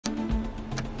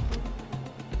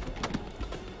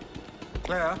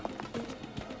Claire?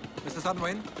 Mr.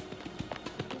 Sunwin?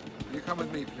 Will you come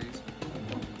with me, please?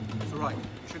 It's all right. You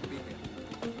shouldn't be here.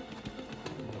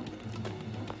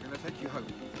 I'm going to take you home,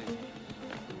 please.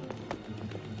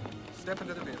 Step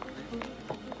into the vehicle, please.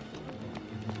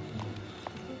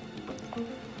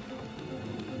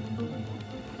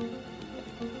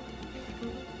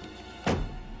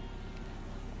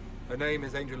 Her name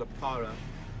is Angela Parra.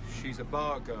 She's a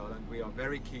bar girl, and we are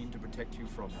very keen to protect you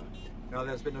from her. Now,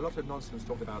 there's been a lot of nonsense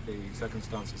talked about the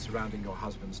circumstances surrounding your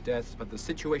husband's death, but the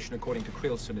situation, according to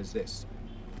Creelson, is this.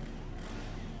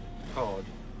 Todd,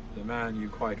 the man you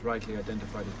quite rightly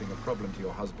identified as being a problem to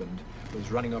your husband, was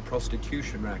running a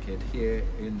prostitution racket here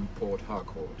in Port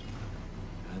Harcourt.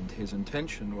 And his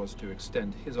intention was to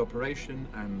extend his operation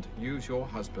and use your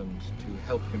husband to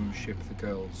help him ship the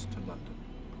girls to London.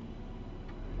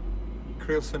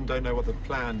 Creelson don't know what the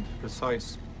planned,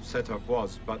 precise setup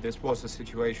was, but this was a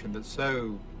situation that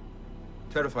so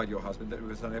terrified your husband that he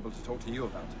was unable to talk to you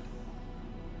about it.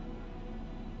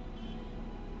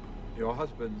 Your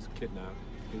husband's kidnap,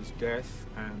 his death,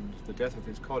 and the death of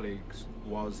his colleagues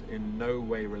was in no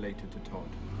way related to Todd.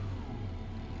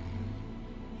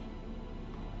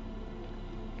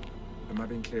 Am I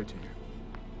being clear to you?